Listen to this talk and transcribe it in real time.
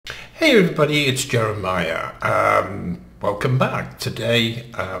Hey everybody, it's Jeremiah. Welcome back. Today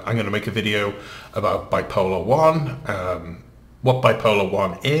I'm going to make a video about Bipolar 1, what Bipolar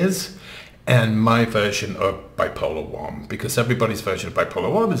 1 is, and my version of Bipolar 1, because everybody's version of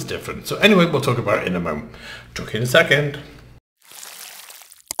Bipolar 1 is different. So anyway, we'll talk about it in a moment. Talk in a second.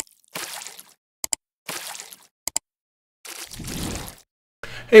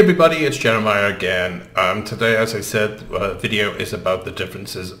 Hey everybody, it's Jeremiah again. Today, as I said, the video is about the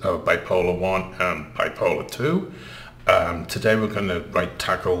differences of Bipolar 1 and Bipolar 2. Today we're going to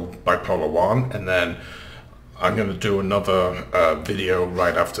tackle Bipolar 1, and then I'm going to do another video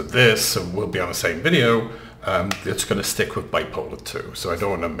right after this, so we'll be on the same video. It's going to stick with Bipolar 2, so I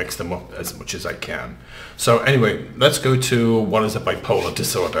don't want to mix them up as much as I can. So anyway, let's go to what is a bipolar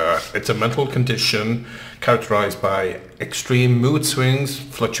disorder. It's a mental condition characterized by extreme mood swings,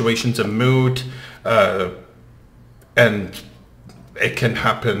 fluctuations in mood, and it can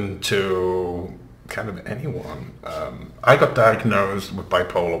happen to kind of anyone. I got diagnosed with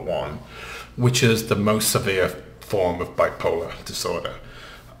Bipolar 1, which is the most severe form of bipolar disorder.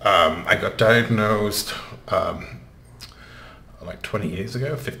 I got diagnosed like 20 years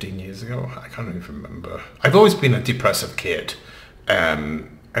ago, 15 years ago, I can't even remember. I've always been a depressive kid, and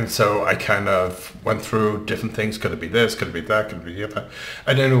so I kind of went through different things. Could it be this, could it be that, could it be the other?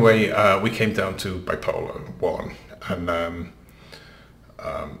 And anyway, we came down to Bipolar 1, and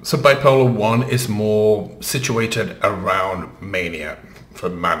so Bipolar 1 is more situated around mania, for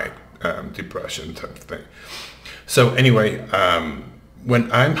manic depression type of thing. So anyway,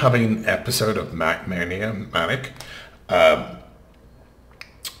 when I'm having an episode of manic,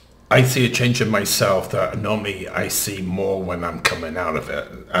 I see a change in myself that normally I see more when I'm coming out of it.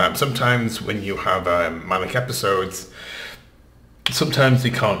 Sometimes when you have manic episodes, sometimes they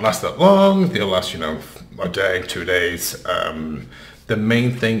can't last that long. They'll last, a day, 2 days. The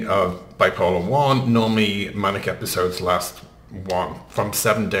main thing of Bipolar 1, normally manic episodes last from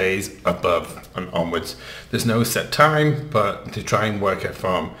 7 days above and onwards. There's no set time, but to try and work it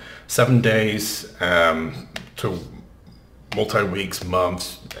from 7 days to multi-weeks,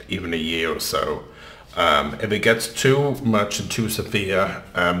 months, even a year or so. If it gets too much and too severe,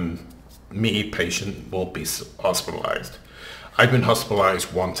 patient will be hospitalized. I've been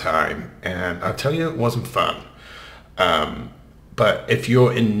hospitalized one time, and I'll tell you, it wasn't fun. But if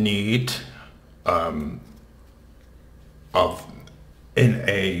you're in need in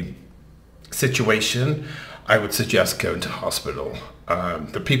a situation, I would suggest going to hospital.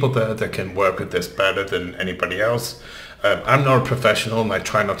 The people there that can work with this better than anybody else. I'm not a professional, and I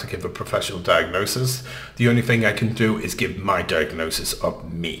try not to give a professional diagnosis. The only thing I can do is give my diagnosis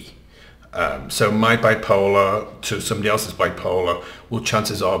of me. So my bipolar to somebody else's bipolar will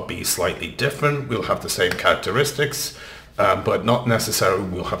chances are be slightly different. We'll have the same characteristics, but not necessarily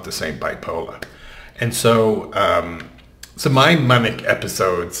we'll have the same bipolar. And so so my manic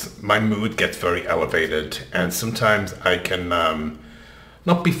episodes, my mood gets very elevated, and sometimes I can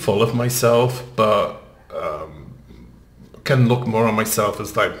not be full of myself, but can look more on myself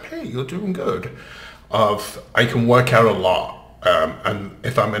as like, hey, you're doing good. I can work out a lot, and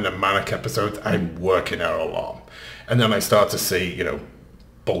if I'm in a manic episode, I'm working out a lot, and then I start to see,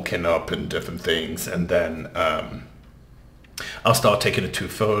 bulking up and different things, and then I'll start taking it too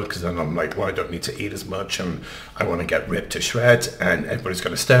far, because then I'm like, well, I don't need to eat as much, and I want to get ripped to shreds, and everybody's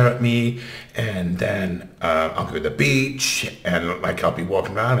going to stare at me, and then I'll go to the beach, and I'll be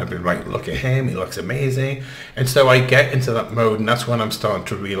walking around, and I'll be like, look at him, he looks amazing. And so I get into that mode, and that's when I'm starting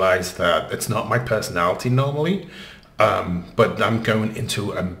to realize that it's not my personality normally, but I'm going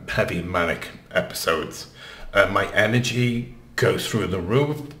into heavy manic episodes. My energy goes through the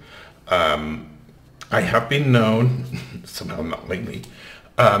roof. I have been known, somehow not lately,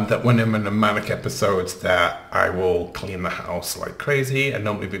 that when I'm in a manic episodes that I will clean the house like crazy and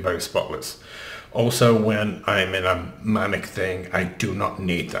normally be very spotless. Also, when I'm in a manic thing, I do not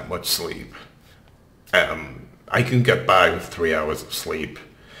need that much sleep. I can get by with 3 hours of sleep.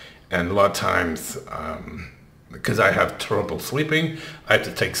 And a lot of times, because I have trouble sleeping, I have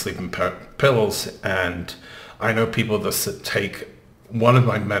to take sleeping pills. And I know people that take one of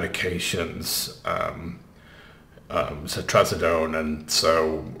my medications, trazodone, and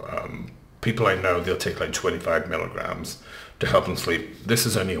so people I know, they'll take like 25 milligrams to help them sleep. This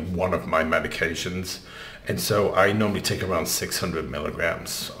is only one of my medications, and so I normally take around 600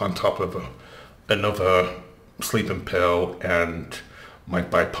 milligrams on top of another sleeping pill and my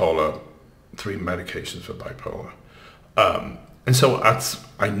bipolar, 3 medications for bipolar. And so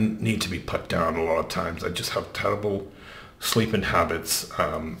I need to be put down a lot of times. I just have terrible sleeping habits.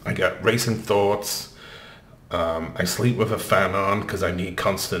 I get racing thoughts. I sleep with a fan on because I need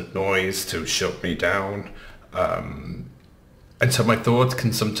constant noise to shut me down. And so my thoughts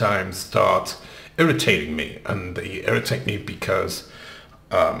can sometimes start irritating me, and they irritate me because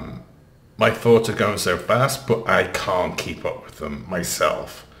my thoughts are going so fast, but I can't keep up with them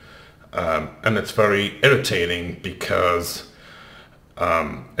myself. And it's very irritating because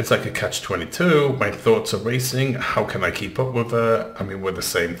it's like a catch-22. My thoughts are racing. How can I keep up with it? I mean, we're the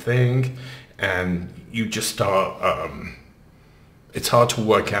same thing. And you just start, it's hard to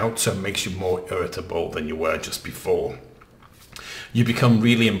work out, so it makes you more irritable than you were just before. You become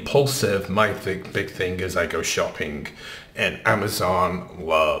really impulsive. My big thing is I go shopping, and Amazon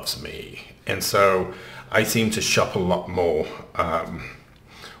loves me. And so I seem to shop a lot more.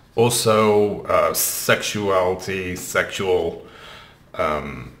 Also, sexuality, sexual,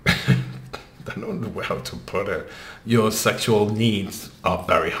 I don't know how to put it. Your sexual needs are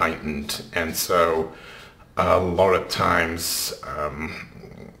very heightened. And so a lot of times,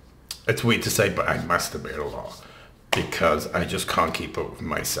 it's weird to say, but I masturbate a lot because I just can't keep up with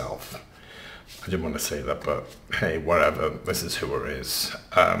myself. I didn't want to say that, but hey, whatever. This is who it is.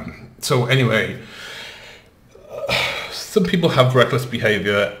 So anyway, some people have reckless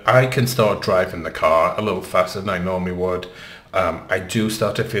behavior. I can start driving the car a little faster than I normally would. I do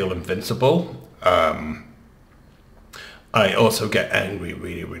start to feel invincible. I also get angry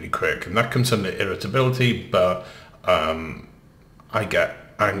really, really quick, and that comes under irritability, but I get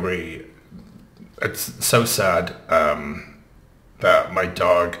angry. It's so sad that my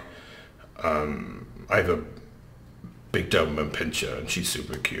dog, I have a big Doberman Pinscher, and she's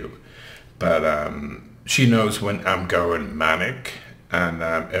super cute, but she knows when I'm going manic, and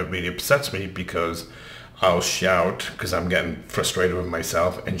it really upsets me because I'll shout because I'm getting frustrated with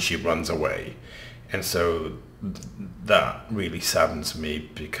myself, and she runs away. And so that really saddens me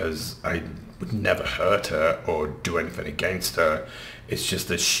because I would never hurt her or do anything against her. It's just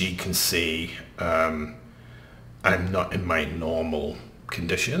that she can see I'm not in my normal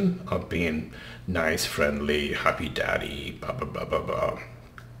condition of being nice, friendly, happy daddy, blah, blah, blah, blah, blah.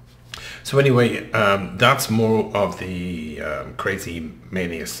 So anyway, that's more of the crazy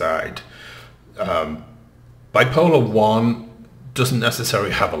mania side. Bipolar 1 doesn't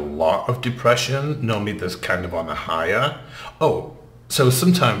necessarily have a lot of depression. Normally there's kind of on a higher. Oh, so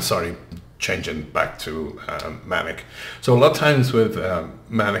sometimes, sorry, changing back to manic. So a lot of times with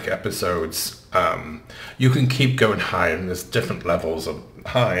manic episodes, you can keep going higher, and there's different levels of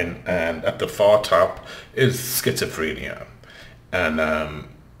high, and at the far top is schizophrenia. And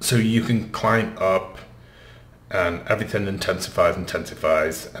so you can climb up and everything intensifies,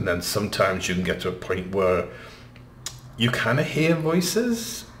 and then sometimes you can get to a point where you kind of hear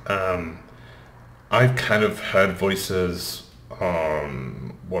voices. I've kind of heard voices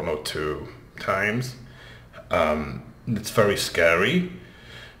on 1 or 2 times. It's very scary.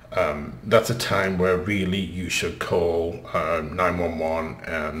 That's a time where really you should call 911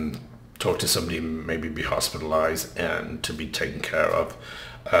 and talk to somebody, maybe be hospitalized and to be taken care of.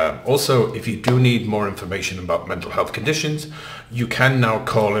 Also, if you do need more information about mental health conditions, you can now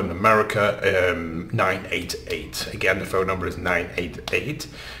call in America 988. Again, the phone number is 988,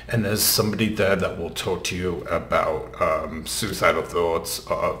 and there's somebody there that will talk to you about suicidal thoughts,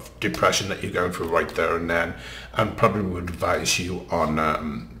 of depression that you're going through right there and then, and probably would advise you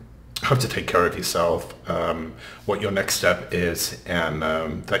on how to take care of yourself, what your next step is, and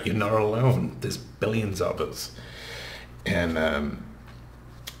that you're not alone. There's billions of us. And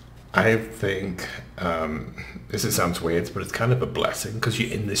I think, this sounds weird, but it's kind of a blessing because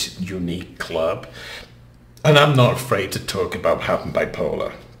you're in this unique club. And I'm not afraid to talk about having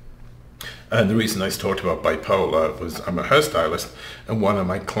bipolar. And the reason I talked about bipolar was I'm a hairstylist, and one of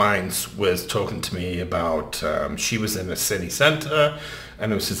my clients was talking to me about, she was in a city center,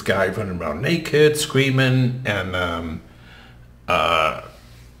 and there was this guy running around naked, screaming, and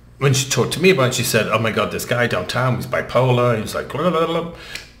when she talked to me about it, she said, oh my God, this guy downtown, he's bipolar. He's like, blah, blah, blah.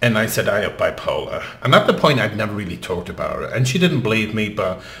 And I said, I have bipolar. And at the point, I'd never really talked about it. And she didn't believe me,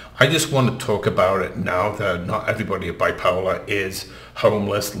 but I just want to talk about it now that not everybody with bipolar is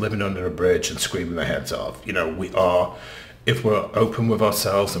homeless, living under a bridge and screaming their heads off. You know, we are, if we're open with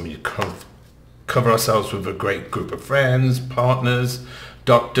ourselves and we cover ourselves with a great group of friends, partners,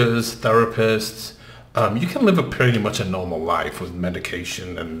 doctors, therapists, you can live pretty much a normal life with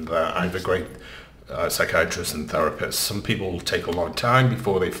medication, and I have a great psychiatrists and therapists. Some people take a long time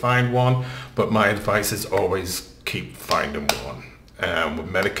before they find one, but my advice is always keep finding one. With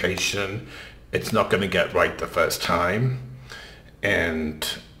medication, it's not going to get right the first time, and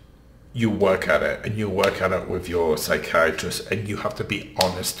you work at it, and you work at it with your psychiatrist, and you have to be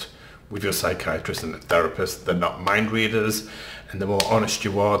honest with your psychiatrist and the therapist. They're not mind readers, and the more honest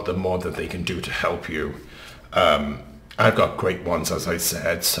you are, the more that they can do to help you. I've got great ones, as I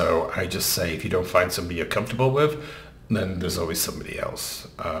said, so I just say if you don't find somebody you're comfortable with, then there's always somebody else.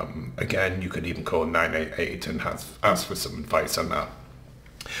 Again, you could even call 988 and ask for some advice on that.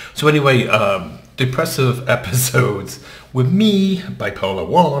 So anyway, depressive episodes with me, bipolar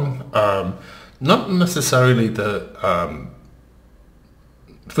 1, not necessarily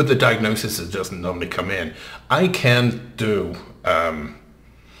for the diagnosis, it doesn't normally come in. I can do,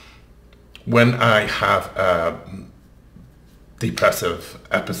 when I have depressive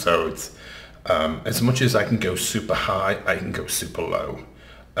episodes, as much as I can go super high, I can go super low.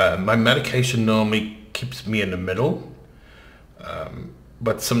 My medication normally keeps me in the middle,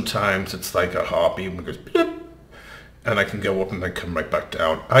 but sometimes it's like a heartbeat and it goes blip, and I can go up and then come right back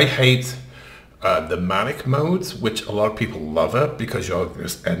down. I hate the manic modes, which a lot of people love it because you're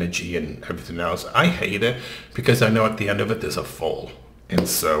this energy and everything else. I hate it because I know at the end of it there's a fall, and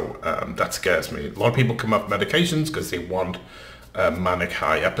so that scares me. A lot of people come off medications because they want manic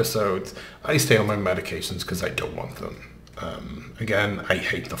high episodes. I stay on my medications because I don't want them. Again, I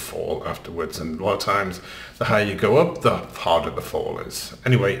hate the fall afterwards, and a lot of times the higher you go up, the harder the fall is.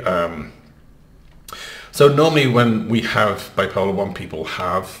 Anyway, so normally when we have bipolar 1 people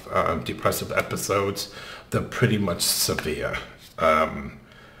have depressive episodes, they're pretty much severe.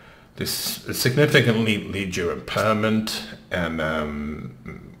 This significantly leads you impairment, and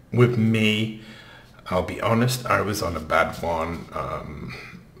with me, I'll be honest, I was on a bad one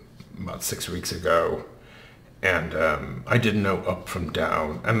about 6 weeks ago, and I didn't know up from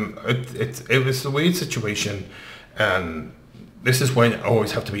down, and it was a weird situation, and this is when you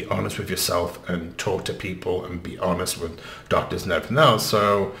always have to be honest with yourself and talk to people and be honest with doctors and everything else.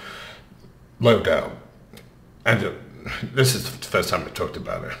 So, low down, and this is the first time I talked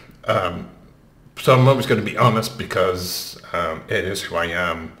about it. So I'm always going to be honest because it is who I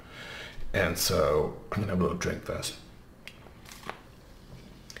am. And so I'm going to have a little drink first.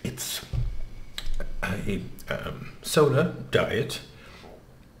 It's a soda diet.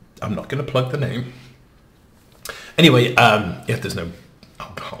 I'm not going to plug the name. Anyway, yeah, there's no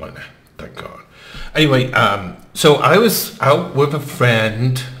alcohol in it, thank God. Anyway, so I was out with a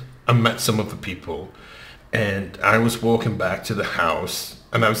friend. I met some of the people, and I was walking back to the house,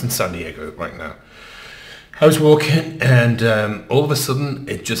 and I was in San Diego right now. I was walking, and all of a sudden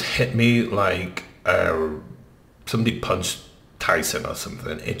it just hit me like somebody punched Tyson or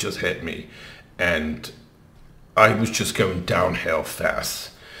something. It just hit me, and I was just going downhill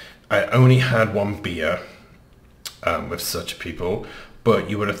fast. I only had one beer with such people, but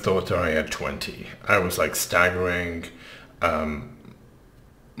you would have thought that I had 20. I was like staggering.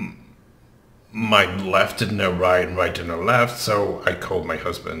 My left didn't know right and right didn't know left, so I called my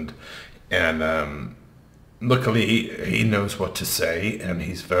husband, and luckily he knows what to say, and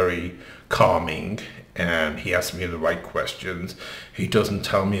he's very calming, and he asks me the right questions. He doesn't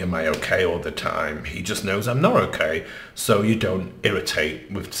tell me am I okay all the time. He just knows I'm not okay, so you don't irritate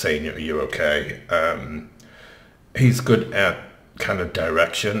with saying you're okay. He's good at kind of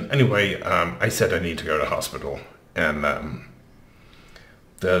direction. Anyway, I said I need to go to hospital, and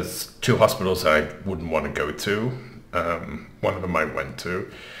there's 2 hospitals I wouldn't want to go to. One of them I went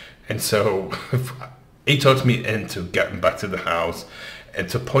to, and so he talked me into getting back to the house, and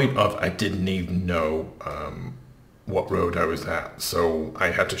to the point of I didn't even know what road I was at, so I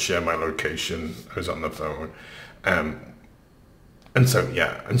had to share my location. I was on the phone, and so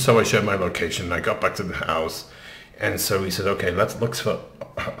yeah, and so I shared my location. I got back to the house, and so he said, okay, let's look for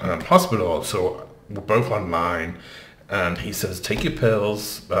hospital. So we're both online, and he says, take your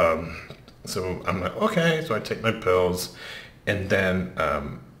pills. So I'm like, okay, so I take my pills, and then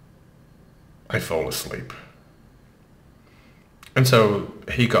I fall asleep. And so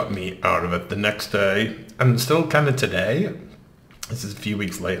he got me out of it the next day, and still kind of today, this is a few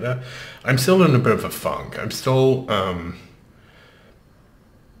weeks later, I'm still in a bit of a funk. I'm still,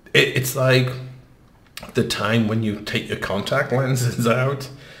 it's like the time when you take your contact lenses out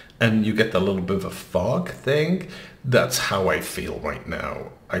and you get the little bit of a fog thing. That's how I feel right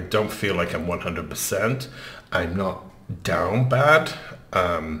now. I don't feel like I'm 100%. I'm not down bad.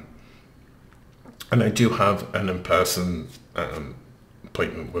 And I do have an in-person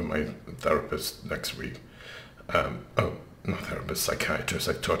appointment with my therapist next week. Oh, not therapist, psychiatrist.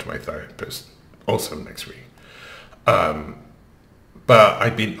 I talked to my therapist also next week. But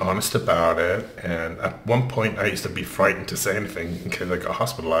I've been honest about it, and at one point I used to be frightened to say anything in case I got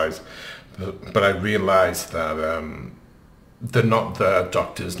hospitalized. But I realized that they're not there,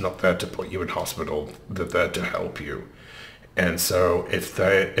 doctors not there to put you in hospital. They're there to help you. And so if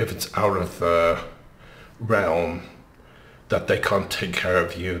it's out of the realm that they can't take care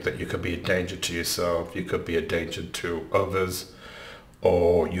of you, that you could be a danger to yourself, you could be a danger to others,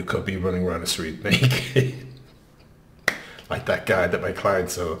 or you could be running around the street naked, like that guy that my client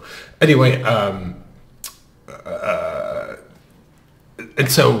saw. Anyway, and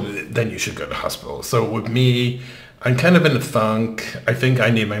so then you should go to hospital. So with me, I'm kind of in a funk. I think I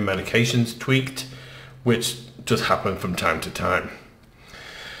need my medications tweaked, which just happen from time to time.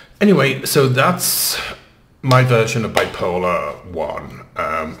 Anyway, so that's my version of bipolar 1.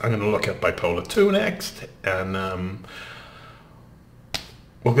 I'm going to look at bipolar 2 next, and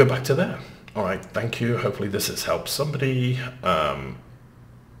we'll go back to there. All right, thank you. Hopefully this has helped somebody,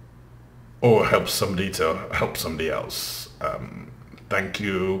 or helps somebody to help somebody else. Thank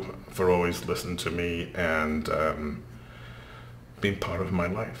you for always listening to me and being part of my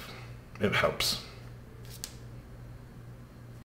life. It helps.